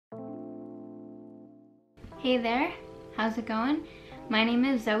Hey there, how's it going? My name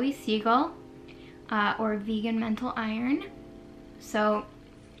is Zoe Siegel, or Vegan Mental Iron. So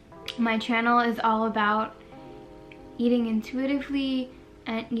my channel is all about eating intuitively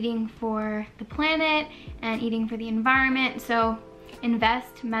and eating for the planet and eating for the environment. So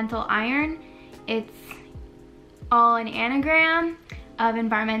invest mental iron. It's all an anagram of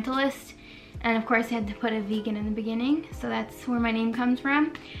environmentalist, and of course I had to put a vegan in the beginning, so that's where my name comes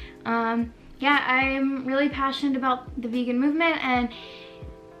from. Yeah, I'm really passionate about the vegan movement, and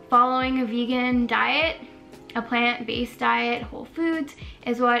following a vegan diet, a plant-based diet, whole foods,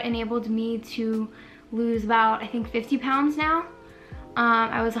 is what enabled me to lose about, I think, 50 pounds now.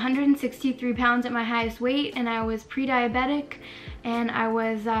 I was 163 pounds at my highest weight, and I was pre-diabetic, and I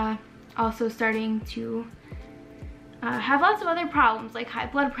was also starting to have lots of other problems like high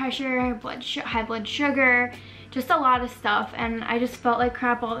blood pressure, high blood sugar, just a lot of stuff, and I just felt like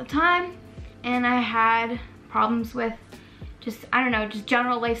crap all the time. And I had problems with just, I don't know, just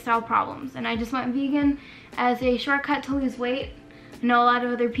general lifestyle problems. And I just went vegan as a shortcut to lose weight. I know a lot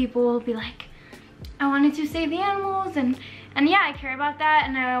of other people will be like, I wanted to save the animals, and yeah, I care about that,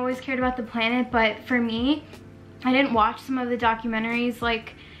 and I always cared about the planet, but for me, I didn't watch some of the documentaries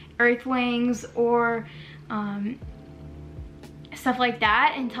like Earthlings or stuff like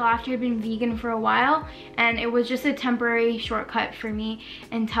that until after I'd been vegan for a while, and it was just a temporary shortcut for me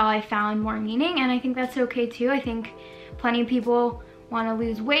until I found more meaning, and I think that's okay too. I think plenty of people want to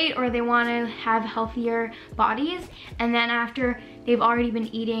lose weight or they want to have healthier bodies, and then after they've already been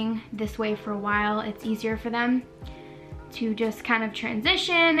eating this way for a while, it's easier for them to just kind of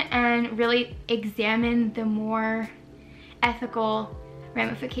transition and really examine the more ethical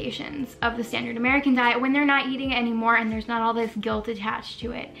ramifications of the standard American diet when they're not eating it anymore and there's not all this guilt attached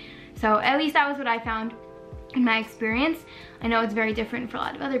to it. So at least that was what I found in my experience. I know it's very different for a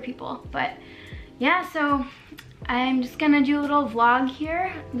lot of other people, but yeah, so I'm just gonna do a little vlog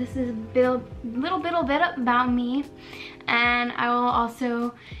here. This is a little bit about me, and I will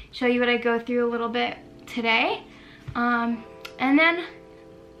also show you what I go through a little bit today. And then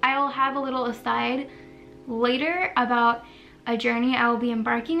I will have a little aside later about a journey I will be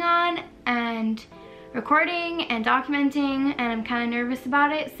embarking on and recording and documenting, and I'm kind of nervous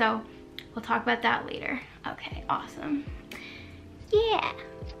about it, so we'll talk about that later. Okay, awesome. Yeah.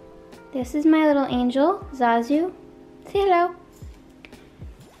 This is my little angel, Zazu. Say hello.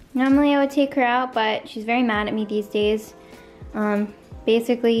 Normally I would take her out, but she's very mad at me these days.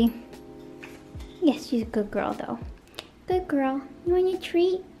 Basically, yes, she's a good girl though. Good girl. You want a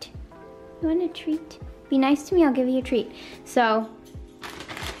treat? You want a treat? Be nice to me, I'll give you a treat. So,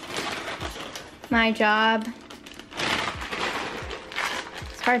 my job,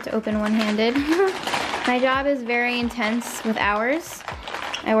 it's hard to open one-handed. My job is very intense with hours.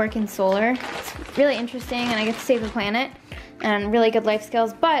 I work in solar. It's really interesting, and I get to save the planet and really good life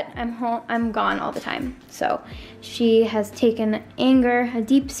skills, but I'm gone all the time. So she has taken anger, a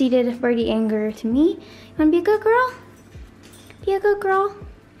deep-seated birdie anger to me. You wanna be a good girl? Be a good girl.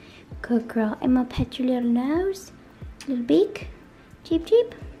 Good girl. I'm gonna pet your little nose, little beak, cheep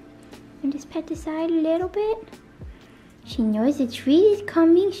cheep, and just pet the side a little bit. She knows a treat is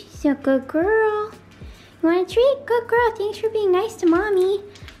coming. She's a good girl. You want a treat? Good girl. Thanks for being nice to mommy.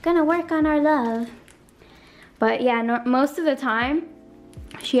 Gonna work on our love. But yeah, most of the time,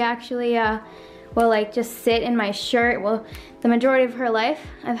 she actually will like just sit in my shirt. Well, the majority of her life,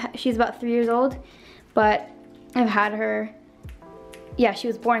 she's about 3 years old, but I've had her. Yeah, she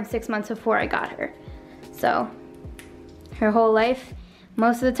was born 6 months before I got her. So her whole life,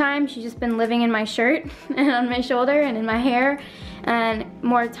 most of the time, she's just been living in my shirt and on my shoulder and in my hair, and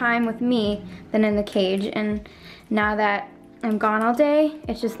more time with me than in the cage. And now that I'm gone all day,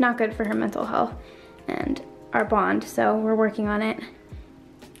 it's just not good for her mental health and our bond, so we're working on it.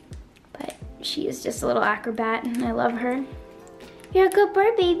 But she is just a little acrobat, and I love her. You're a good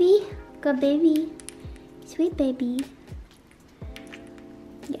bird, baby. Good baby. Sweet baby.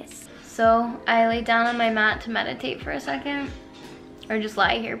 Yes. So I lay down on my mat to meditate for a second, or just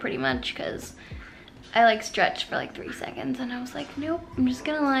lie here pretty much, because I like stretch for like 3 seconds, and I was like, nope, I'm just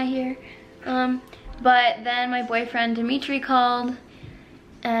gonna lie here. But then my boyfriend Dimitri called,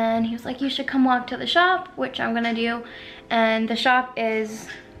 and he was like, you should come walk to the shop, which I'm gonna do. And the shop is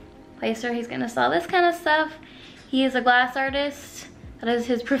a place where he's gonna sell this kind of stuff. He is a glass artist, that is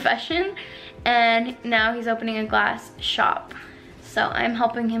his profession, and now he's opening a glass shop. So I'm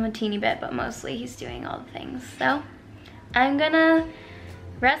helping him a teeny bit, but mostly he's doing all the things. So I'm gonna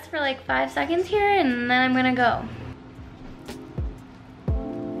rest for like 5 seconds here, and then I'm gonna go.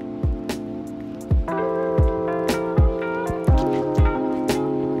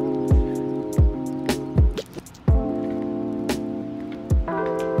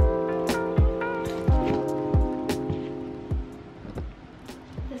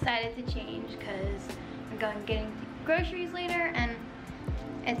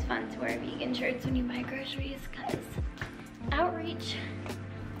 wear vegan shirts when you buy groceries because outreach.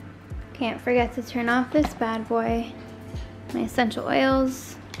 Can't forget to turn off this bad boy. My essential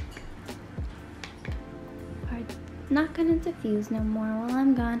oils are not gonna diffuse no more while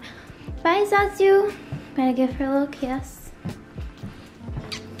I'm gone. Bye, Zatsu. Gotta give her a little kiss.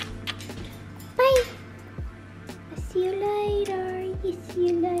 Bye. I'll see you later. See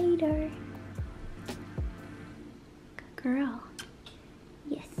you later. Good girl.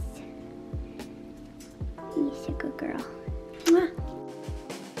 Yes. You're a good girl. Mwah.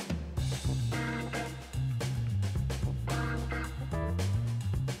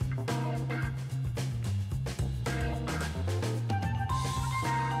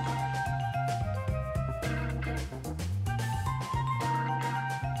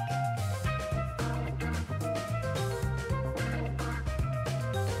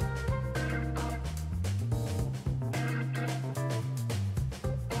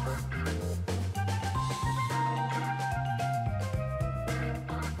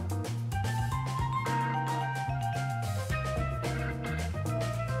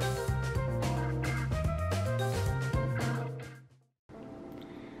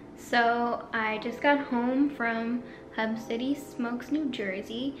 So I just got home from Hub City Smokes, New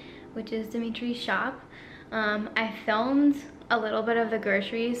Jersey, which is Dimitri's shop. I filmed a little bit of the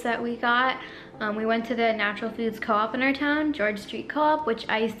groceries that we got. We went to the natural foods co-op in our town, George Street Co-op, which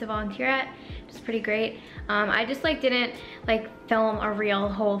I used to volunteer at. It's pretty great. I just didn't film a real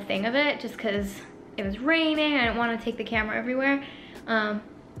whole thing of it just because it was raining. I didn't want to take the camera everywhere.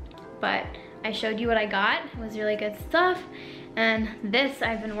 But I showed you what I got. It was really good stuff. And this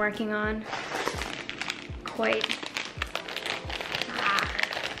I've been working on quite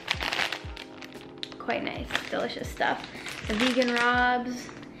nice, delicious stuff. The vegan Robs.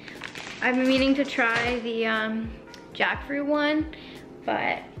 I've been meaning to try the jackfruit one,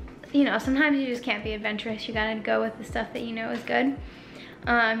 but you know, sometimes you just can't be adventurous. You gotta go with the stuff that you know is good.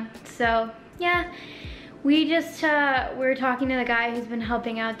 So yeah, we were talking to the guy who's been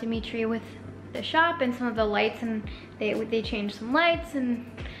helping out Dimitri with the shop and some of the lights, and they changed some lights, and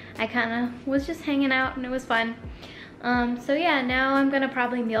I kind of was just hanging out and it was fun. So yeah, now I'm gonna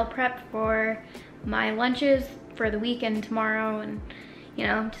probably meal prep for my lunches for the weekend tomorrow, and you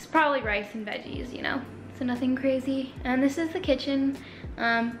know, just probably rice and veggies, you know, so nothing crazy. And this is the kitchen.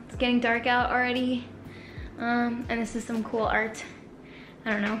 It's getting dark out already, and this is some cool art. I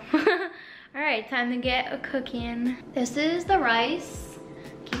don't know. All right, time to get a cooking. This is the rice.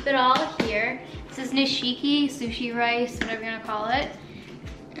 Keep it all here. This is nishiki, sushi rice, whatever you wanna call it.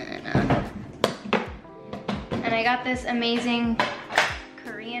 And I got this amazing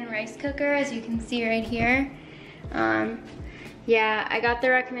Korean rice cooker, as you can see right here. Yeah, I got the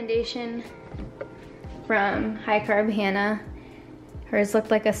recommendation from High Carb Hannah. Hers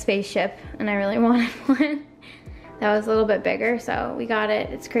looked like a spaceship, and I really wanted one that was a little bit bigger, so we got it.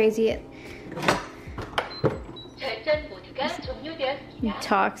 It's crazy. It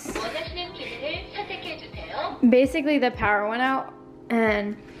talks. Basically, the power went out,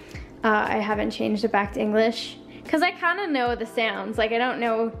 and I haven't changed it back to English because I kind of know the sounds. I don't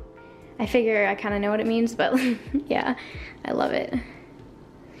know. I figure I kind of know what it means, but yeah, I love it.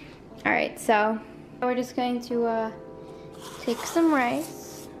 All right, so we're just going to take some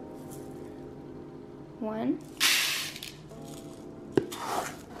rice. One.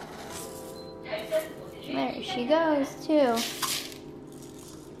 There she goes, 2.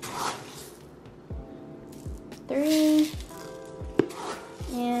 3.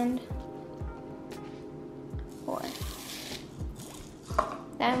 And 4.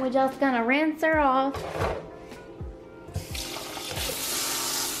 Then we're just gonna rinse her off.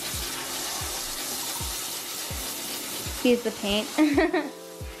 Excuse the paint.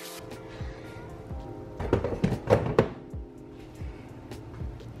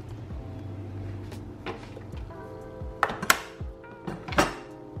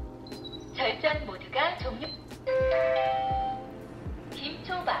 절전 모두가 종료.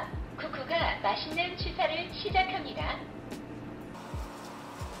 김초밥, 쿠쿠가 맛있는 취사를 시작합니다.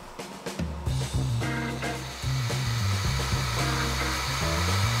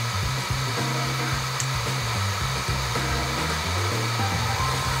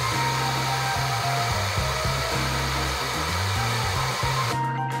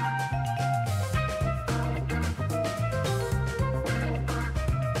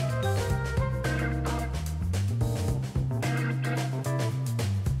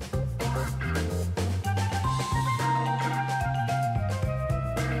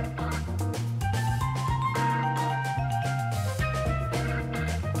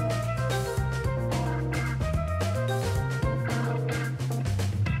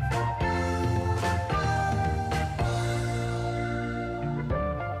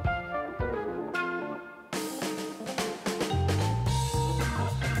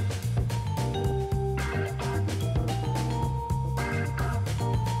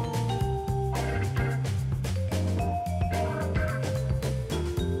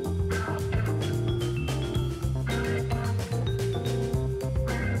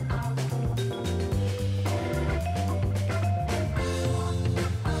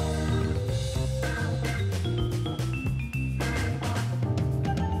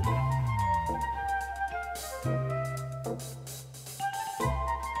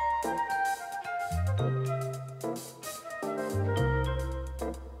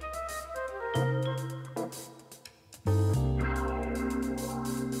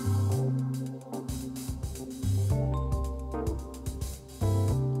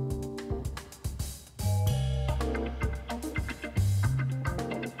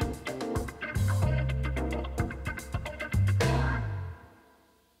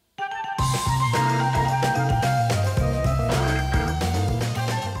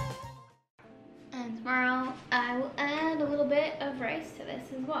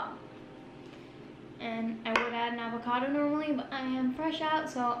 this as well. And I would add an avocado normally, but I am fresh out,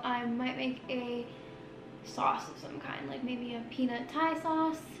 so I might make a sauce of some kind, like maybe a peanut Thai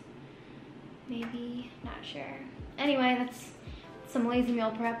sauce, maybe, not sure. Anyway, that's some lazy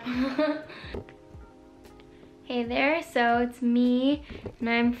meal prep. Hey there, so it's me, and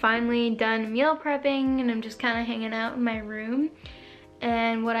I'm finally done meal prepping, and I'm just kind of hanging out in my room.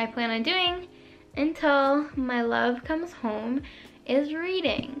 And what I plan on doing until my love comes home is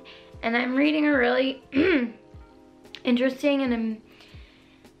reading. And I'm reading a really interesting and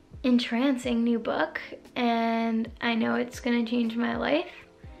entrancing new book, and I know it's gonna change my life.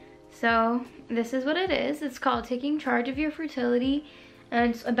 So this is what it is. It's called Taking Charge of Your Fertility,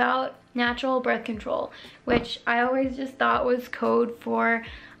 and it's about natural birth control, which I always just thought was code for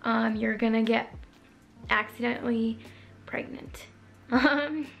you're gonna get accidentally pregnant.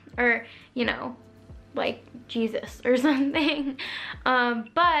 Or, you know, like Jesus or something.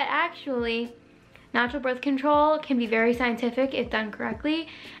 But actually, natural birth control can be very scientific if done correctly,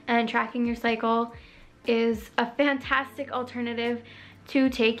 and tracking your cycle is a fantastic alternative to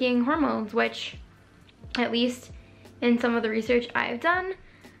taking hormones, which, at least in some of the research I've done,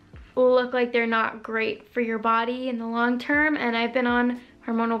 look like they're not great for your body in the long term. And I've been on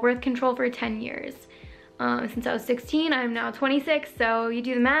hormonal birth control for 10 years. Since I was 16, I'm now 26, so you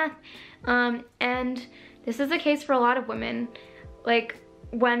do the math. And this is the case for a lot of women. Like,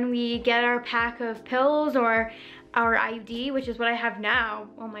 when we get our pack of pills or our IUD, which is what I have now,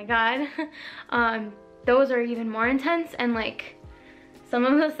 oh my god, those are even more intense, and like, some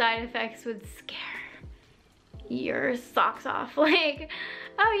of the side effects would scare your socks off. Like,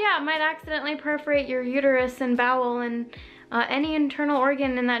 oh yeah, it might accidentally perforate your uterus and bowel and any internal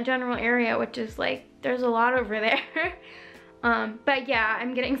organ in that general area, which is like, there's a lot over there. But yeah,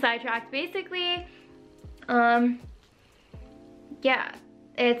 I'm getting sidetracked. Basically, yeah,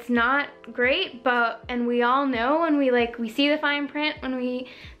 it's not great, and we all know, and we see the fine print when we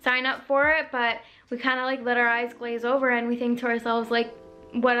sign up for it, but we kind of like let our eyes glaze over and we think to ourselves, like,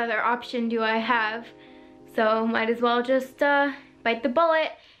 what other option do I have? So might as well just bite the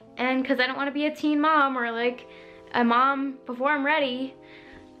bullet. And because I don't want to be a teen mom or like a mom before I'm ready.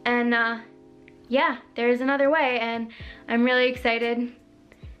 And yeah, there's another way, and I'm really excited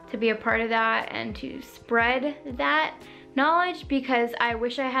to be a part of that and to spread that knowledge, because I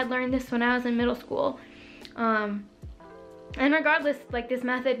wish I had learned this when I was in middle school. And regardless, like, this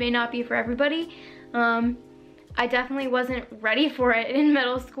method may not be for everybody. I definitely wasn't ready for it in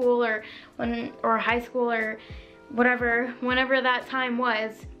middle school or high school or whatever, whenever that time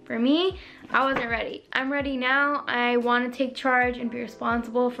was. For me, I wasn't ready. I'm ready now. I want to take charge and be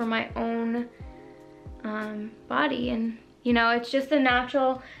responsible for my own body, and you know, it's just a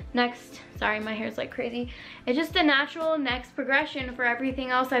natural next, sorry, my hair's like crazy. It's just a natural next progression for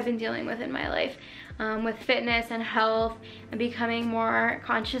everything else I've been dealing with in my life, with fitness and health, and becoming more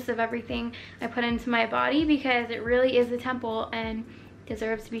conscious of everything I put into my body, because it really is a temple and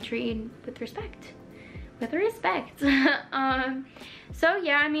deserves to be treated with respect. With respect. So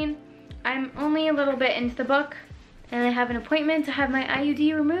yeah, I mean, I'm only a little bit into the book, and I have an appointment to have my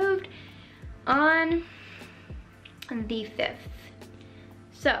IUD removed on the 5th.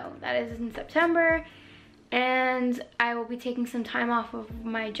 So that is in September, and I will be taking some time off of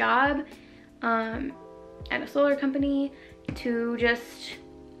my job at a solar company to just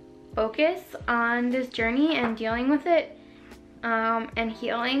focus on this journey and dealing with it, and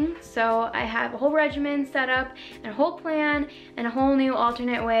healing. So I have a whole regimen set up and a whole plan and a whole new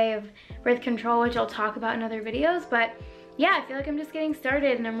alternate way of birth control, which I'll talk about in other videos. But yeah, I feel like I'm just getting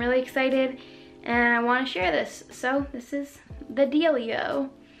started, and I'm really excited, and I want to share this. So this is the dealio.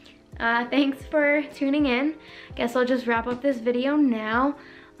 Thanks for tuning in. Guess I'll just wrap up this video now.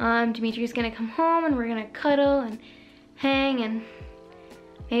 Dimitri's gonna come home, and we're gonna cuddle and hang, and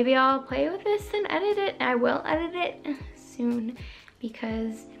maybe I'll play with this and edit it. I will edit it soon,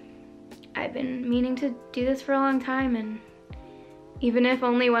 because I've been meaning to do this for a long time, and even if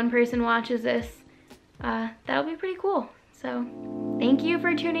only one person watches this, that'll be pretty cool. So thank you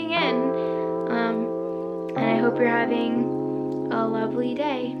for tuning in, and I hope you're having a lovely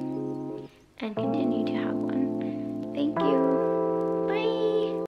day and continue to have one. Thank you.